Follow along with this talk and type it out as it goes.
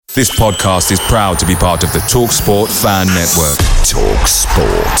This podcast is proud to be part of the TalkSport Fan Network.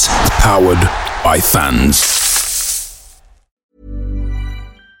 TalkSport. Powered by fans.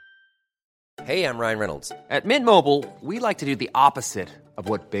 Hey, I'm Ryan Reynolds. At Mint Mobile, we like to do the opposite of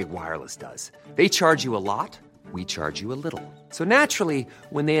what Big Wireless does. They charge you a lot, we charge you a little. So naturally,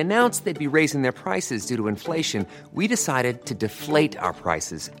 when they announced they'd be raising their prices due to inflation, we decided to deflate our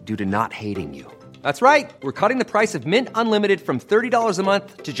prices due to not hating you. That's right. We're cutting the price of Mint Unlimited from $30 a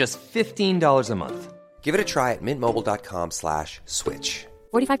month to just $15 a month. Give it a try at mintmobile.com/switch.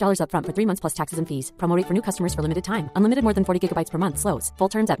 $45 up front for 3 months plus taxes and fees. Promo rate for new customers for limited time. Unlimited more than 40 gigabytes per month. Slows full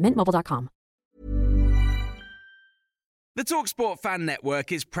terms at mintmobile.com. The TalkSport Fan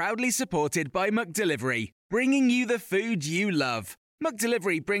Network is proudly supported by McDelivery, bringing you the food you love.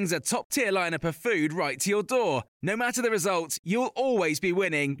 McDelivery brings a top-tier lineup of food right to your door. No matter the result, you'll always be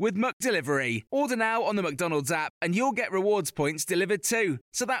winning with McDelivery. Order now on the McDonald's app and you'll get rewards points delivered too.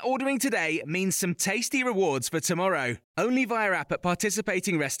 So that ordering today means some tasty rewards for tomorrow. Only via app at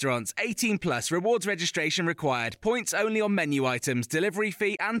participating restaurants. 18 plus. Rewards registration required. Points only on menu items. Delivery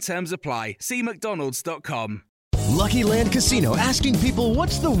fee and terms apply. See mcdonalds.com. Lucky Land Casino, asking people,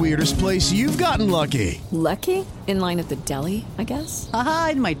 what's the weirdest place you've gotten lucky? Lucky? In line at the deli, I guess?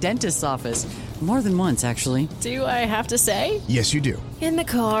 Aha, in my dentist's office. More than once, actually. Do I have to say? Yes, you do. In the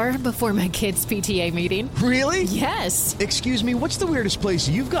car before my kids' PTA meeting. Really? Yes. Excuse me, what's the weirdest place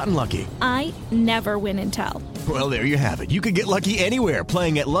you've gotten lucky? I never win and tell. Well, there you have it. You can get lucky anywhere,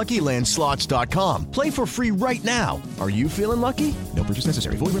 playing at LuckyLandSlots.com. Play for free right now. Are you feeling lucky? No purchase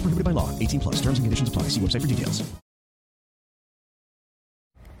necessary. Void where prohibited by law. 18 plus. Terms and conditions apply. See website for details.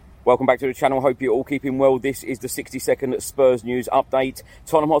 Welcome back to the channel. Hope you're all keeping well. This is the 60-second Spurs news update.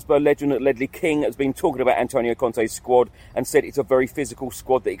 Tottenham Hotspur legend Ledley King has been talking about Antonio Conte's squad and said it's a very physical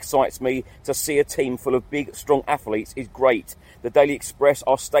squad that excites me. To see a team full of big, strong athletes is great. The Daily Express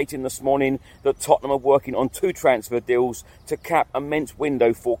are stating this morning that Tottenham are working on 2 transfer deals to cap an immense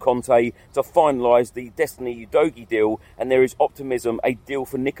window for Conte to finalise the Destiny Udogie deal, and there is optimism a deal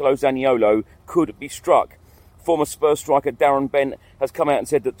for Nicolo Zaniolo could be struck. Former Spurs striker Darren Bent has come out and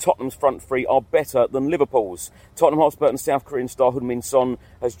said that Tottenham's front three are better than Liverpool's. Tottenham Hotspur and South Korean star Heung-min Son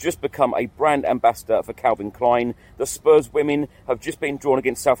has just become a brand ambassador for Calvin Klein. The Spurs women have just been drawn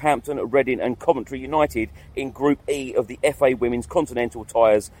against Southampton, Reading and Coventry United in Group E of the FA Women's Continental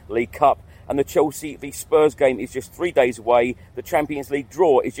Tires League Cup. And the Chelsea v Spurs game is just 3 days away. The Champions League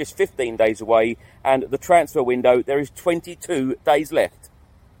draw is just 15 days away. And the transfer window, there is 22 days left.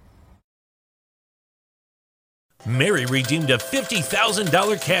 Mary redeemed a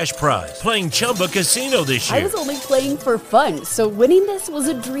 $50,000 cash prize playing Chumba Casino this year. I was only playing for fun, so winning this was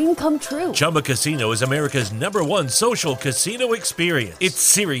a dream come true. Chumba Casino is America's #1 social casino experience. It's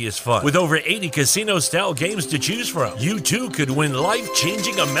serious fun. With over 80 casino-style games to choose from, you too could win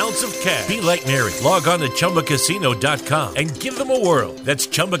life-changing amounts of cash. Be like Mary. Log on to ChumbaCasino.com and give them a whirl. That's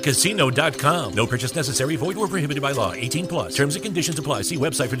ChumbaCasino.com. No purchase necessary. Void where prohibited by law. 18 plus. Terms and conditions apply. See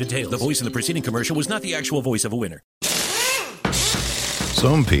website for details. The voice in the preceding commercial was not the actual voice of a winner.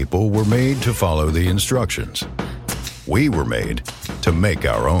 Some people were made to follow the instructions. We were made to make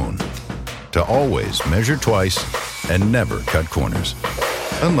our own. To always measure twice and never cut corners.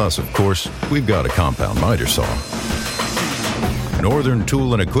 Unless, of course, we've got a compound miter saw. Northern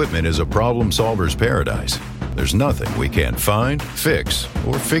Tool and Equipment is a problem solver's paradise. There's nothing we can't find, fix,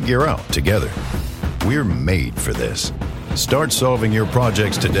 or figure out together. We're made for this. Start solving your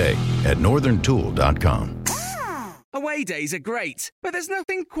projects today at northerntool.com. Away days are great, but there's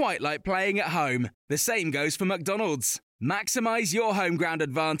nothing quite like playing at home. The same goes for McDonald's. Maximise your home ground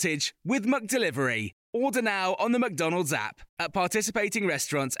advantage with McDelivery. Order now on the McDonald's app. At participating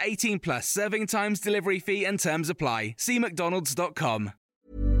restaurants, 18 plus, serving times, delivery fee and terms apply. See mcdonalds.com.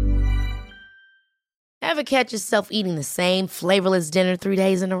 Ever catch yourself eating the same flavorless dinner 3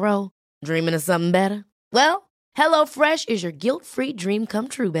 days in a row? Dreaming of something better? Well, HelloFresh is your guilt-free dream come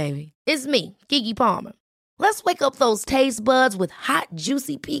true, baby. It's me, Keke Palmer. Let's wake up those taste buds with hot,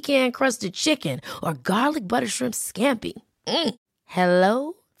 juicy pecan-crusted chicken or garlic butter shrimp scampi.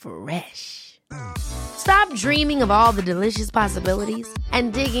 Hello Fresh. Stop dreaming of all the delicious possibilities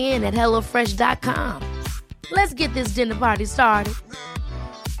and dig in at HelloFresh.com. Let's get this dinner party started.